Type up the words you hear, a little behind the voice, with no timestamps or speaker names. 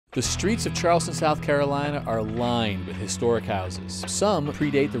The streets of Charleston, South Carolina are lined with historic houses. Some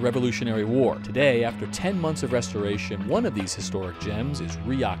predate the Revolutionary War. Today, after 10 months of restoration, one of these historic gems is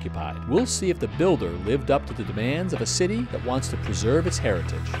reoccupied. We'll see if the builder lived up to the demands of a city that wants to preserve its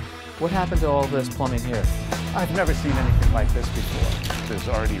heritage. What happened to all this plumbing here? I've never seen anything like this before. There's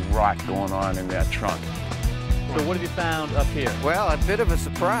already rot going on in that trunk. So what have you found up here? Well, a bit of a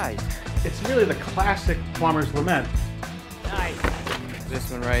surprise. It's really the classic plumber's lament. Nice. This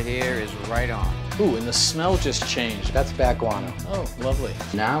one right here is right on. Ooh, and the smell just changed. That's back guano. Oh, lovely.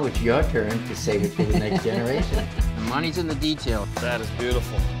 Now it's your turn to save it for the next generation. The money's in the detail. That is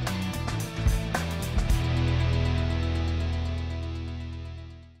beautiful.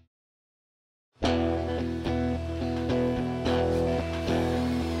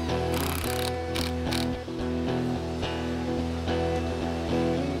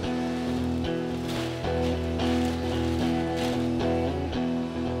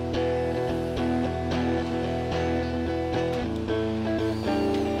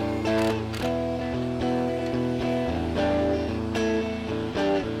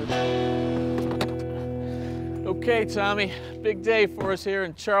 Okay, Tommy, big day for us here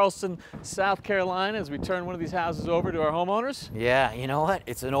in Charleston, South Carolina, as we turn one of these houses over to our homeowners. Yeah, you know what?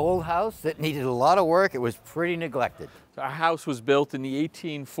 It's an old house that needed a lot of work. It was pretty neglected. Our house was built in the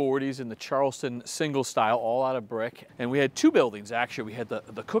 1840s in the Charleston Single style, all out of brick. And we had two buildings, actually. We had the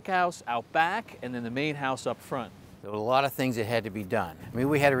cookhouse out back and then the main house up front. There were a lot of things that had to be done. I mean,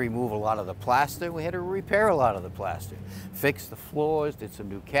 we had to remove a lot of the plaster. We had to repair a lot of the plaster. Fix the floors, did some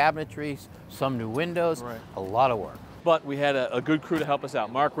new cabinetries, some new windows, Right. A lot of work. But we had a good crew to help us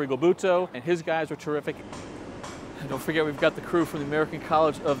out. Mark Regalbuto and his guys were terrific. And don't forget, we've got the crew from the American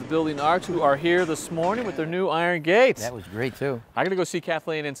College of the Building Arts who are here this morning with their new iron gates. That was great, too. I'm gonna go see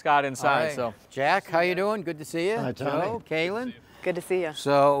Kathleen and Scott inside, Right. so. Jack, how you doing? Good to see you. Hi, Tommy. Joe, Kaylin. Good to see you.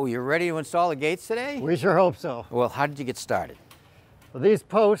 So, you ready to install the gates today? We sure hope so. Well, how did you get started? Well, these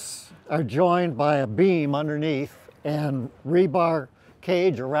posts are joined by a beam underneath and rebar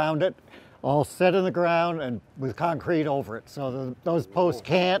cage around it, all set in the ground and with concrete over it. So those posts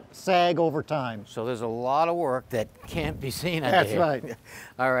can't sag over time. So there's a lot of work that can't be seen out That's there. right.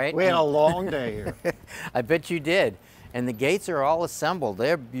 All right. We had a long day here. I bet you did. And the gates are all assembled.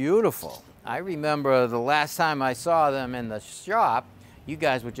 They're beautiful. I remember the last time I saw them in the shop, you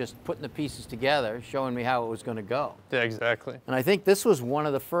guys were just putting the pieces together, showing me how it was going to go. Yeah, exactly. And I think this was one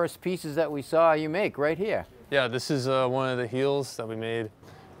of the first pieces that we saw you make right here. Yeah, this is one of the heels that we made.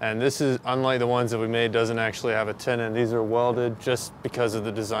 And this is, unlike the ones that we made, doesn't actually have a tenon. These are welded just because of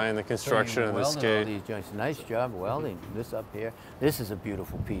the design, the construction of this Welding gate. all these joints. Nice job welding this up here. This is a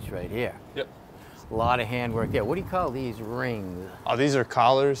beautiful piece right here. Yep. A lot of handwork. Yeah, what do you call these rings? Oh, these are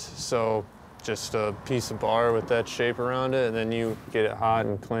collars, so just a piece of bar with that shape around it, and then you get it hot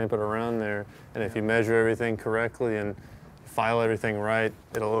and clamp it around there. And if you measure everything correctly and file everything right,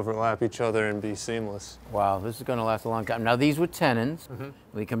 it'll overlap each other and be seamless. Wow, this is going to last a long time. Now these were tenons.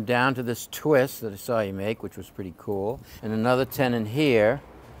 We come down to this twist that I saw you make, which was pretty cool. And another tenon here.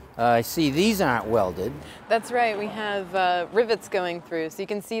 I see these aren't welded. That's right, we have rivets going through, so you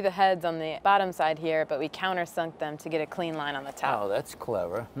can see the heads on the bottom side here, but we countersunk them to get a clean line on the top. Oh, that's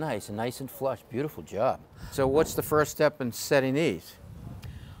clever. Nice and flush. Beautiful job. So what's the first step in setting these?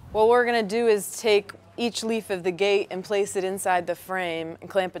 What we're gonna do is take each leaf of the gate and place it inside the frame and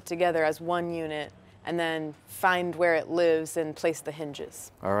clamp it together as one unit, and then find where it lives and place the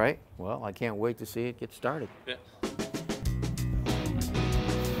hinges. All right. Well, I can't wait to see it get started. Yeah.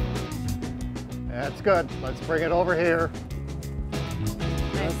 That's good. Let's bring it over here.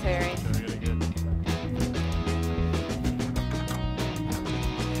 Nice, Harry.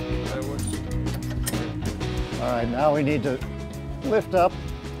 All right, now we need to lift up.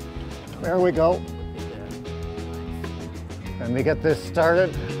 There we go. And we get this started.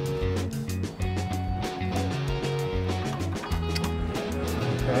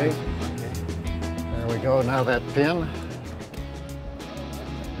 Okay. There we go. Now that pin.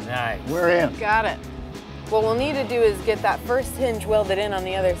 Nice. We're in. Got it. What we'll need to do is get that first hinge welded in on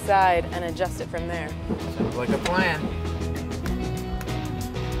the other side and adjust it from there. Sounds like a plan.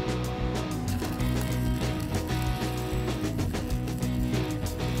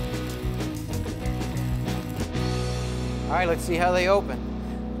 All right, let's see how they open.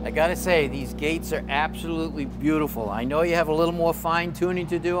 I gotta say, these gates are absolutely beautiful. I know you have a little more fine tuning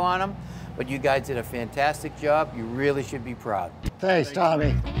to do on them, but you guys did a fantastic job. You really should be proud. Thanks,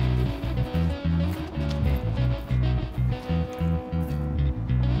 Tommy.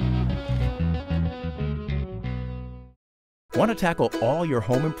 Want to tackle all your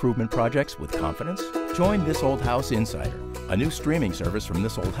home improvement projects with confidence? Join This Old House Insider, a new streaming service from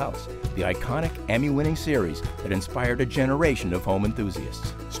This Old House, the iconic Emmy-winning series that inspired a generation of home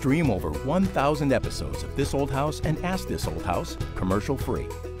enthusiasts. Stream over 1,000 episodes of This Old House and Ask This Old House commercial-free.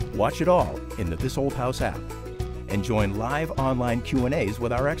 Watch it all in the This Old House app and join live online Q&As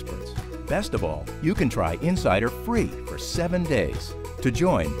with our experts. Best of all, you can try Insider free for 7 days. To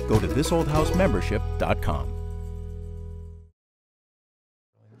join, go to thisoldhousemembership.com.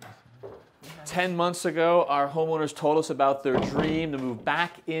 10 months ago, our homeowners told us about their dream to move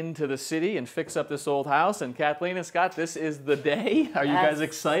back into the city and fix up this old house. And Kathleen and Scott, this is the day. Are you guys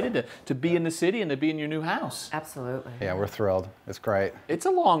excited to be in the city and to be in your new house? Absolutely. Yeah, we're thrilled. It's great. It's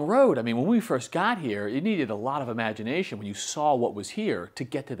a long road. I mean, when we first got here, you needed a lot of imagination when you saw what was here to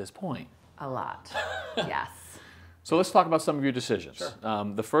get to this point. A lot, yes. So let's talk about some of your decisions.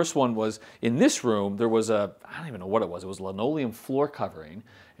 Sure. The first one was, in this room, there was I don't even know what it was linoleum floor covering,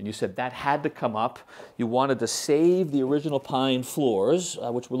 and you said that had to come up. You wanted to save the original pine floors,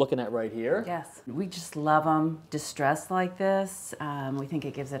 which we're looking at right here. Yes, we just love them distressed like this. We think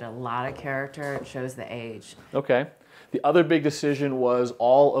it gives it a lot of character. It shows the age. Okay. The other big decision was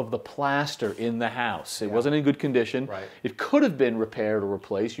all of the plaster in the house. It wasn't in good condition. Right. It could have been repaired or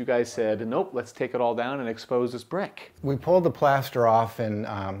replaced. You guys said, nope, let's take it all down and expose this brick. We pulled the plaster off and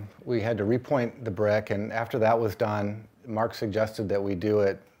we had to repoint the brick, and after that was done, Mark suggested that we do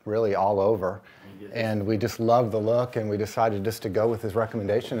it really all over. And we just loved the look, and we decided just to go with his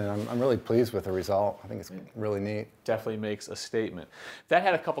recommendation, and I'm really pleased with the result. I think it's really neat. Definitely makes a statement. That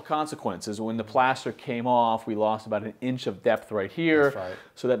had a couple consequences. When the plaster came off, we lost about 1 inch of depth right here. That's right.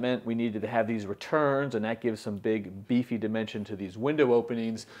 So that meant we needed to have these returns, and that gives some big, beefy dimension to these window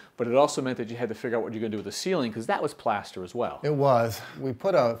openings. But it also meant that you had to figure out what you're going to do with the ceiling, because that was plaster as well. It was. We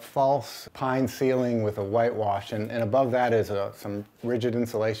put a false pine ceiling with a whitewash, and above that is some rigid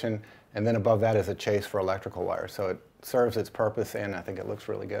insulation. And then above that is a chase for electrical wire. So it serves its purpose, and I think it looks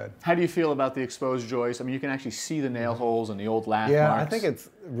really good. How do you feel about the exposed joists? I mean, you can actually see the nail holes and the old lath Yeah, marks. I think it's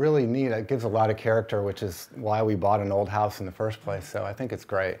really neat. It gives a lot of character, which is why we bought an old house in the first place. So I think it's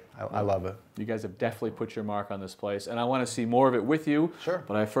great. I love it. You guys have definitely put your mark on this place, and I want to see more of it with you. Sure.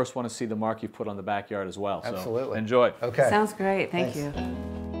 But I first want to see the mark you've put on the backyard as well. Absolutely. So enjoy. Okay. Sounds great. Thank Thanks. you.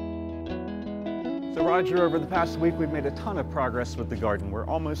 So Roger, over the past week, we've made a ton of progress with the garden. We're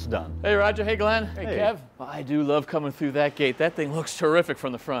almost done. Hey Roger, hey Glenn. Hey Kev. Well, I do love coming through that gate. That thing looks terrific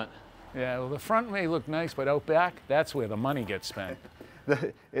from the front. Yeah, well, the front may look nice, but out back, that's where the money gets spent.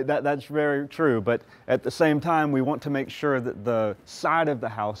 That's very true, but at the same time, we want to make sure that the side of the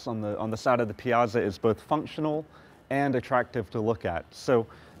house, on the side of the piazza, is both functional and attractive to look at. So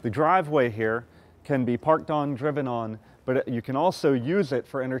the driveway here can be parked on, driven on, but you can also use it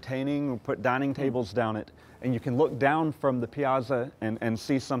for entertaining, or put dining tables down it, and you can look down from the piazza and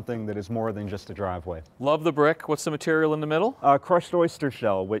see something that is more than just a driveway. Love the brick. What's the material in the middle? Crushed oyster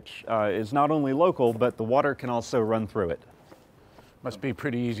shell, which is not only local, but the water can also run through it. Must be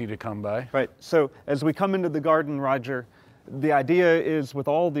pretty easy to come by. Right, so as we come into the garden, Roger, the idea is with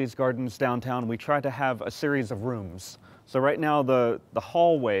all these gardens downtown, we try to have a series of rooms. So right now the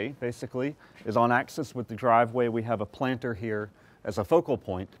hallway basically is on axis with the driveway. We have a planter here as a focal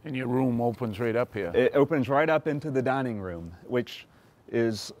point. And your room opens right up here. It opens right up into the dining room, which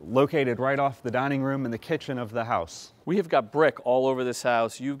is located right off the dining room and the kitchen of the house. We have got brick all over this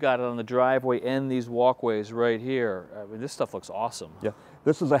house. You've got it on the driveway and these walkways right here. I mean, this stuff looks awesome. Yeah,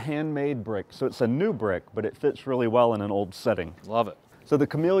 this is a handmade brick, so it's a new brick, but it fits really well in an old setting. Love it. So the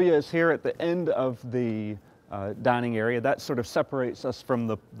camellia is here at the end of the dining area. That sort of separates us from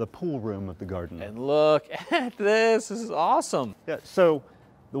the pool room of the garden. And look at this. This is awesome. Yeah, so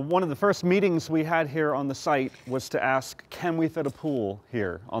one of the first meetings we had here on the site was to ask, can we fit a pool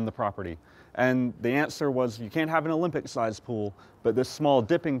here on the property? And the answer was, you can't have an Olympic-sized pool, but this small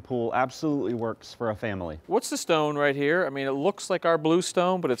dipping pool absolutely works for a family. What's the stone right here? I mean, it looks like our blue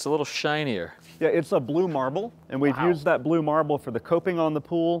stone, but it's a little shinier. Yeah, it's a blue marble, and we've used that blue marble for the coping on the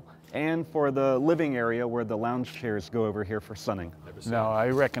pool and for the living area where the lounge chairs go over here for sunning. Now, I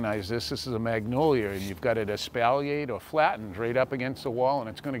recognize this. This is a magnolia, and you've got it espaliate or flattened right up against the wall, and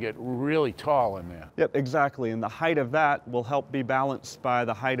it's going to get really tall in there. Yep, exactly. And the height of that will help be balanced by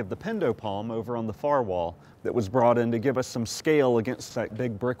the height of the pendo palm over on the far wall that was brought in to give us some scale against that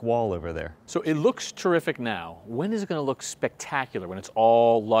big brick wall over there. So it looks terrific now. When is it going to look spectacular, when it's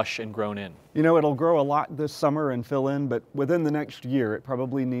all lush and grown in? You know, it'll grow a lot this summer and fill in, but within the next year, it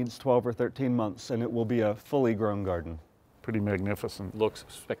probably needs 12 or 13 months, and it will be a fully grown garden. Pretty magnificent. Looks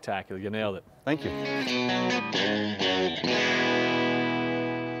spectacular. You nailed it. Thank you.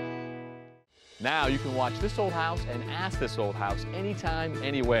 Now you can watch This Old House and Ask This Old House anytime,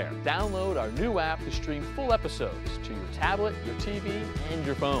 anywhere. Download our new app to stream full episodes to your tablet, your TV, and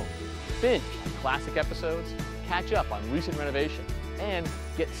your phone. Binge on classic episodes, catch up on recent renovations, and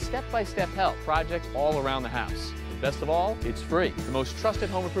get step-by-step help projects all around the house. And best of all, it's free. The most trusted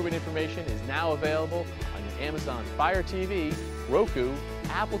home improvement information is now available on your Amazon Fire TV, Roku,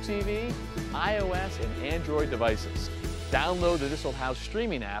 Apple TV, iOS, and Android devices. Download the This Old House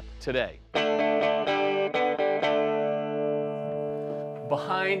streaming app today.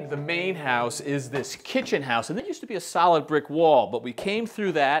 Behind the main house is this kitchen house, and there used to be a solid brick wall, but we came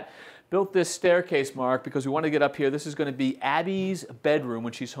through that, built this staircase, Mark, because we wanted to get up here. This is going to be Abby's bedroom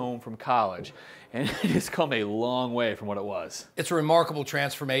when she's home from college, and it has come a long way from what it was. It's a remarkable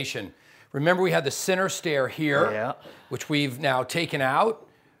transformation. Remember, we had the center stair here, which we've now taken out.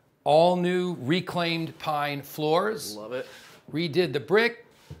 All new reclaimed pine floors. Love it. Redid the brick.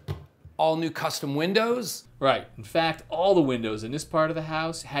 All new custom windows. Right. In fact, all the windows in this part of the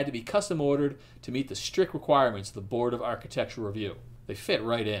house had to be custom ordered to meet the strict requirements of the Board of Architectural Review. They fit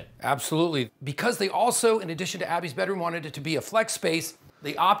right in. Absolutely. Because they also, in addition to Abby's bedroom, wanted it to be a flex space,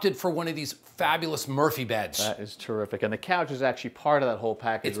 they opted for one of these fabulous Murphy beds. That is terrific. And the couch is actually part of that whole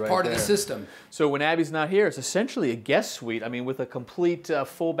package. It's part of the system. So when Abby's not here, it's essentially a guest suite. I mean, with a complete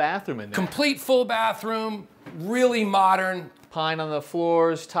full bathroom in there. Complete full bathroom, really modern. Pine on the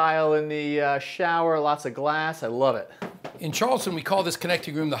floors, tile in the shower, lots of glass. I love it. In Charleston, we call this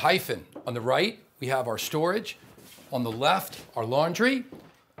connecting room the hyphen. On the right, we have our storage. On the left, our laundry.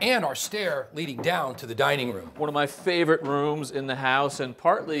 And our stair leading down to the dining room. One of my favorite rooms in the house, and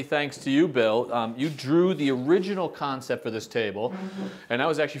partly thanks to you, Bill. You drew the original concept for this table, and I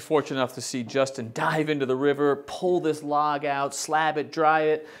was actually fortunate enough to see Justin dive into the river, pull this log out, slab it, dry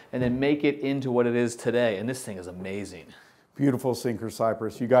it, and then make it into what it is today. And this thing is amazing. Beautiful sinker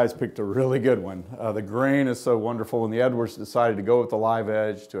cypress. You guys picked a really good one. The grain is so wonderful, and the Edwards decided to go with the live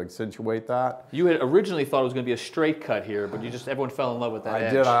edge to accentuate that. You had originally thought it was going to be a straight cut here, but everyone fell in love with that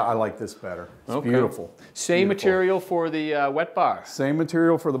edge. I did. I like this better. It's beautiful. Same material for the wet bar. Same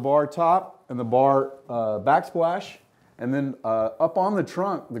material for the bar top and the bar backsplash. And then up on the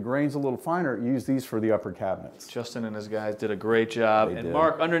trunk, the grain's a little finer. Use these for the upper cabinets. Justin and his guys did a great job. And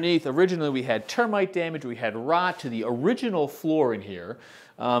Mark, underneath, originally we had termite damage, we had rot to the original floor in here,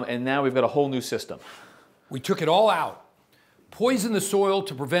 and now we've got a whole new system. We took it all out, poisoned the soil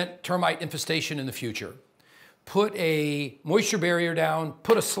to prevent termite infestation in the future, put a moisture barrier down,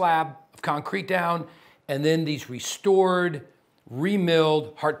 put a slab of concrete down, and then these restored,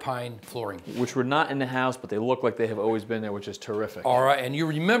 remilled heart pine flooring. Which were not in the house, but they look like they have always been there, which is terrific. All right, and you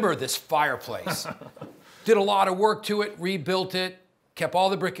remember this fireplace. Did a lot of work to it, rebuilt it, kept all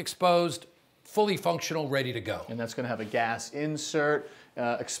the brick exposed, fully functional, ready to go. And that's going to have a gas insert,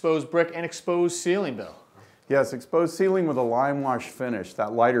 exposed brick, and exposed ceiling, Bill. Yes, exposed ceiling with a lime wash finish.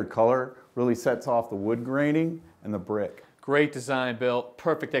 That lighter color really sets off the wood graining and the brick. Great design, Bill.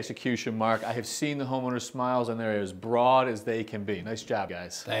 Perfect execution, Mark. I have seen the homeowners' smiles, and they're as broad as they can be. Nice job,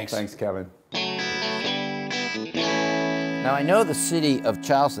 guys. Thanks. Thanks, Kevin. Now, I know the city of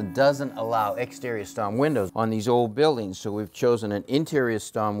Charleston doesn't allow exterior storm windows on these old buildings, so we've chosen an interior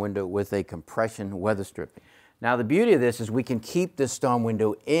storm window with a compression weather stripping. Now, the beauty of this is we can keep this storm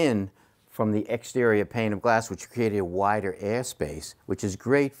window in from the exterior pane of glass, which created a wider airspace, which is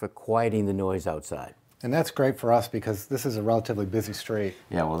great for quieting the noise outside. And that's great for us because this is a relatively busy street.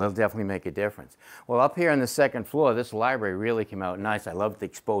 Yeah, well, they'll definitely make a difference. Well, up here on the second floor, this library really came out nice. I love the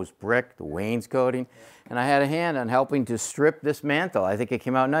exposed brick, the wainscoting, and I had a hand on helping to strip this mantle. I think it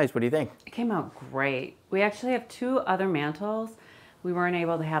came out nice. What do you think? It came out great. We actually have 2 other mantles. We weren't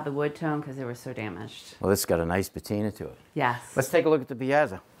able to have the wood tone because they were so damaged. Well, this got a nice patina to it. Yes. Let's take a look at the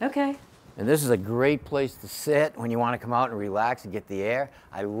piazza. Okay. And this is a great place to sit when you want to come out and relax and get the air.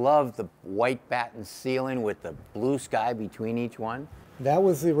 I love the white batten ceiling with the blue sky between each one. That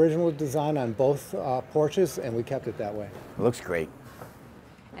was the original design on both porches, and we kept it that way. It looks great.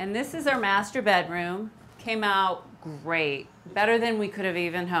 And this is our master bedroom. Came out great. Better than we could have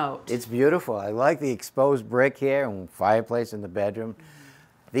even hoped. It's beautiful. I like the exposed brick here and fireplace in the bedroom.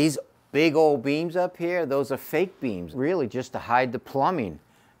 These big old beams up here, those are fake beams, really just to hide the plumbing.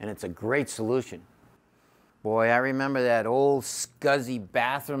 And it's a great solution. Boy, I remember that old scuzzy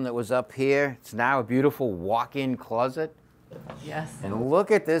bathroom that was up here. It's now a beautiful walk-in closet. Yes. And look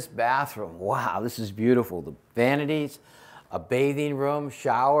at this bathroom. Wow, this is beautiful. The vanities, a bathing room,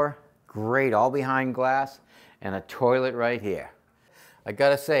 shower, great, all behind glass, and a toilet right here. I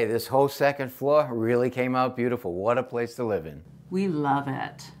gotta say, this whole second floor really came out beautiful. What a place to live in. We love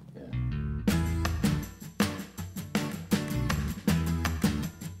it.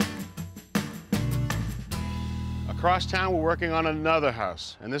 Across town, we're working on another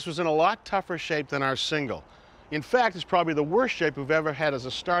house, and this was in a lot tougher shape than our single. In fact, it's probably the worst shape we've ever had as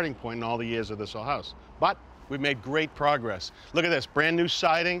a starting point in all the years of this whole house. But we've made great progress. Look at this, brand new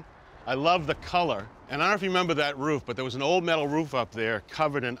siding. I love the color. And I don't know if you remember that roof, but there was an old metal roof up there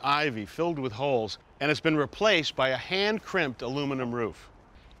covered in ivy, filled with holes, and it's been replaced by a hand-crimped aluminum roof.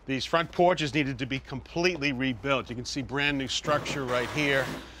 These front porches needed to be completely rebuilt. You can see brand new structure right here.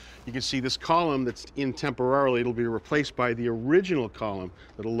 You can see this column that's in temporarily. It'll be replaced by the original column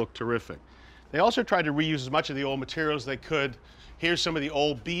that'll look terrific. They also tried to reuse as much of the old materials they could. Here's some of the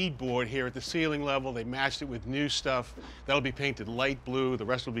old beadboard here at the ceiling level. They matched it with new stuff. That'll be painted light blue. The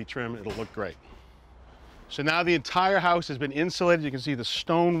rest will be trim. It'll look great. So now the entire house has been insulated. You can see the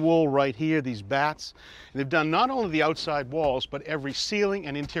stone wool right here, these bats. And they've done not only the outside walls, but every ceiling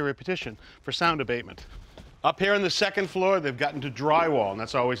and interior partition for sound abatement. Up here on the second floor, they've gotten to drywall, and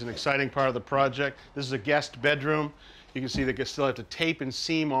that's always an exciting part of the project. This is a guest bedroom. You can see they still have to tape and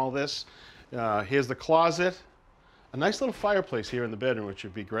seam all this. Here's the closet. A nice little fireplace here in the bedroom, which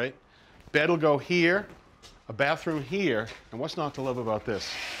would be great. Bed will go here, a bathroom here, and what's not to love about this?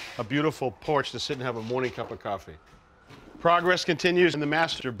 A beautiful porch to sit and have a morning cup of coffee. Progress continues in the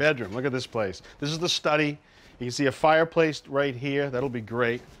master bedroom. Look at this place. This is the study. You can see a fireplace right here. That'll be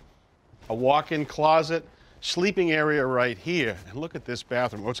great. A walk-in closet. Sleeping area right here, and look at this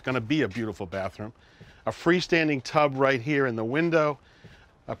bathroom. Well, it's going to be a beautiful bathroom. A freestanding tub right here in the window,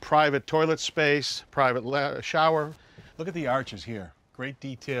 a private toilet space, private shower. Look at the arches here. Great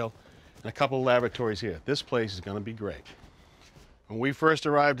detail, and a couple of lavatories here. This place is going to be great. When we first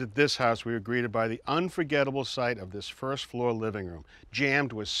arrived at this house, we were greeted by the unforgettable sight of this first floor living room,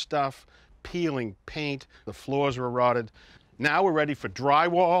 jammed with stuff, peeling paint. The floors were rotted. Now we're ready for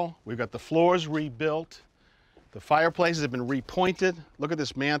drywall. We've got the floors rebuilt. The fireplaces have been repointed. Look at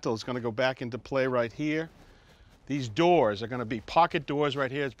this mantle. It's going to go back into play right here. These doors are going to be pocket doors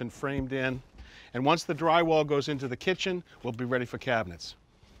right here. It's been framed in. And once the drywall goes into the kitchen, we'll be ready for cabinets.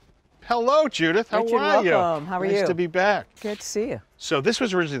 Hello, Judith. How Richard, are you? welcome. How are you? Nice to be back. Good to see you. So this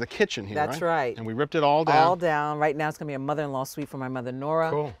was originally the kitchen here, That's right. And we ripped it all down. All down. Right now it's going to be a mother-in-law suite for my mother,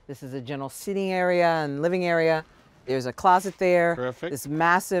 Nora. Cool. This is a general seating area and living area. There's a closet there. Perfect. This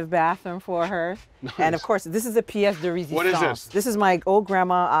massive bathroom for her. Nice. And of course, this is a pièce de résistance. What is this? This is my old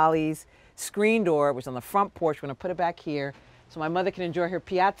grandma Ollie's screen door, which is on the front porch. We're going to put it back here so my mother can enjoy her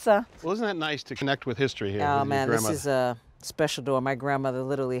piazza. Well, isn't that nice to connect with history here? Oh with man, your this is a special door. My grandmother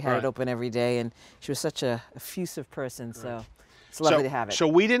literally had it open every day, and she was such a effusive person, so it's lovely to have it. So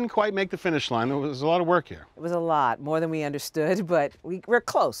we didn't quite make the finish line. There was a lot of work here. It was a lot, more than we understood, but we're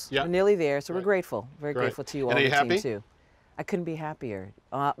close. Yeah. We're nearly there, so we're grateful. Very Great. grateful to you all, And are you the happy? team too. I couldn't be happier.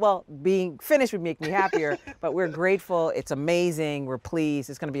 Well, being finished would make me happier, but we're grateful. It's amazing. We're pleased.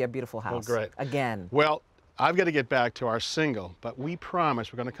 It's going to be a beautiful house. Well, great. Again. Well, I've got to get back to our single, but we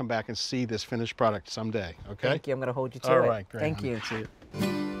promise we're going to come back and see this finished product someday, okay? Thank you. I'm going to hold you to it. All right, great. Thank you. See you.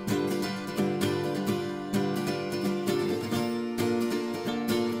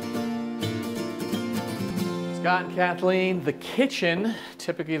 Scott and Kathleen, the kitchen,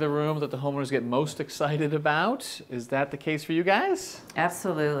 typically the room that the homeowners get most excited about. Is that the case for you guys?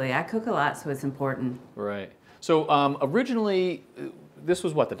 Absolutely. I cook a lot, so it's important. Right. So originally, this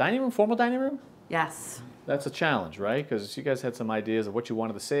was what, the dining room, formal dining room? Yes. That's a challenge, right? Because you guys had some ideas of what you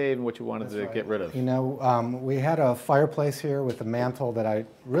wanted to save and what you wanted to get rid of. You know, we had a fireplace here with a mantle that I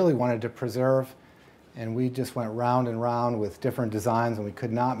really wanted to preserve, and we just went round and round with different designs, and we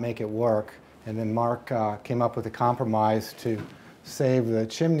could not make it work. And then Mark came up with a compromise to save the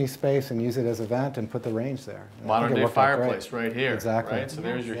chimney space and use it as a vent and put the range there. Modern day fireplace right here. Exactly. Right? So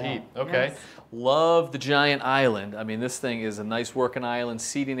there's your heat. Okay. Yes. Love the giant island. I mean, this thing is a nice working island,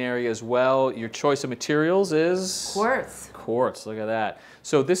 seating area as well. Your choice of materials is? Quartz. Quartz, look at that.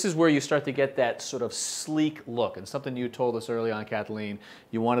 So this is where you start to get that sort of sleek look, and something you told us early on, Kathleen,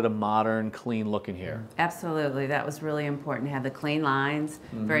 you wanted a modern, clean look in here. Absolutely, that was really important to have the clean lines,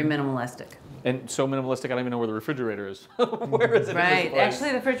 very minimalistic. And so minimalistic, I don't even know where the refrigerator is. Where is it? Right, actually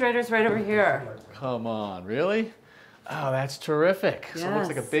the refrigerator's right over here. Come on, really? Oh, that's terrific. Yes. So it looks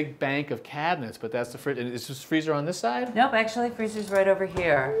like a big bank of cabinets, but that's the fridge. And is this freezer on this side? Nope, actually freezer's right over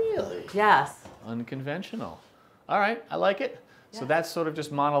here. Really? Yes. Unconventional. All right, I like it. So that's sort of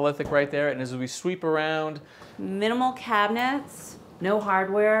just monolithic right there. And as we sweep around, minimal cabinets, no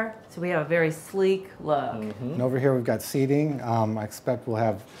hardware, so we have a very sleek look. And over here we've got seating. I expect we'll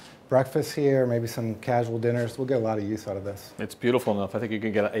have breakfast here, maybe some casual dinners. We'll get a lot of use out of this. It's beautiful enough. I think you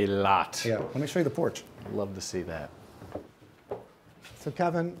can get a lot. Yeah, let me show you the porch. Love to see that. So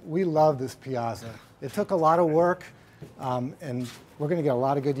Kevin, we love this piazza. It took a lot of work And we're going to get a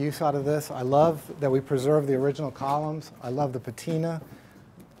lot of good use out of this. I love that we preserve the original columns. I love the patina.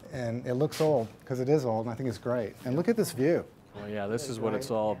 And it looks old, because it is old, and I think it's great. And look at this view. Well, yeah, this is what it's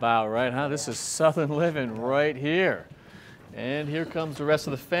all about, right, huh? This is Southern living right here. And here comes the rest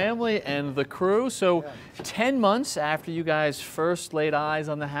of the family and the crew. So 10 months after you guys first laid eyes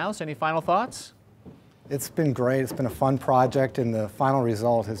on the house, any final thoughts? It's been great. It's been a fun project, and the final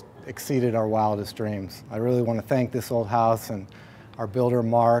result has exceeded our wildest dreams. I really want to thank This Old House and our builder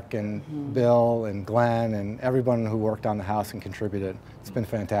Mark and Bill and Glenn and everyone who worked on the house and contributed. It's been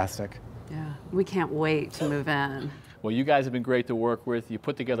fantastic. Yeah, we can't wait to move in. Well, you guys have been great to work with. You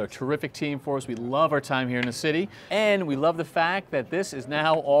put together a terrific team for us. We love our time here in the city, and we love the fact that this is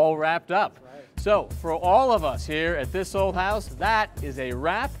now all wrapped up. So for all of us here at This Old House, that is a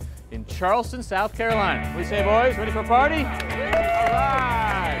wrap in Charleston, South Carolina. What do you say, boys? Ready for a party? All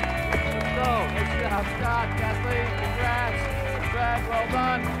right. Let's go. Nice job, Scott, Kathleen. Congrats. Brad, well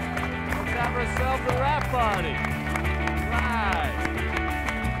done. Let's have ourselves a wrap party. All right.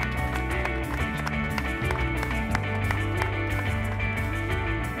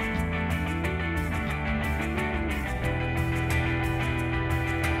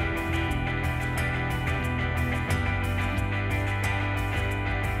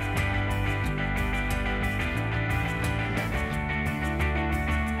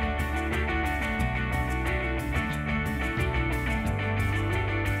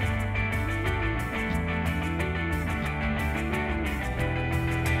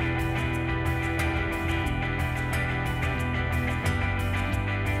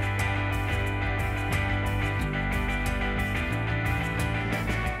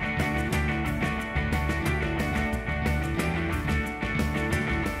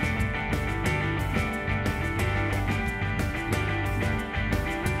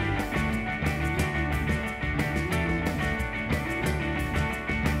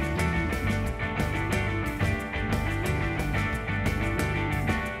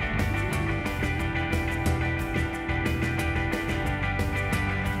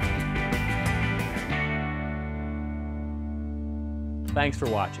 Thanks for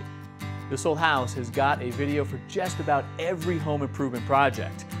watching. This Old House has got a video for just about every home improvement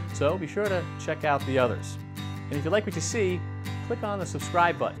project, so be sure to check out the others. And if you like what you see, click on the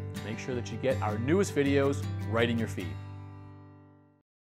subscribe button to make sure that you get our newest videos right in your feed.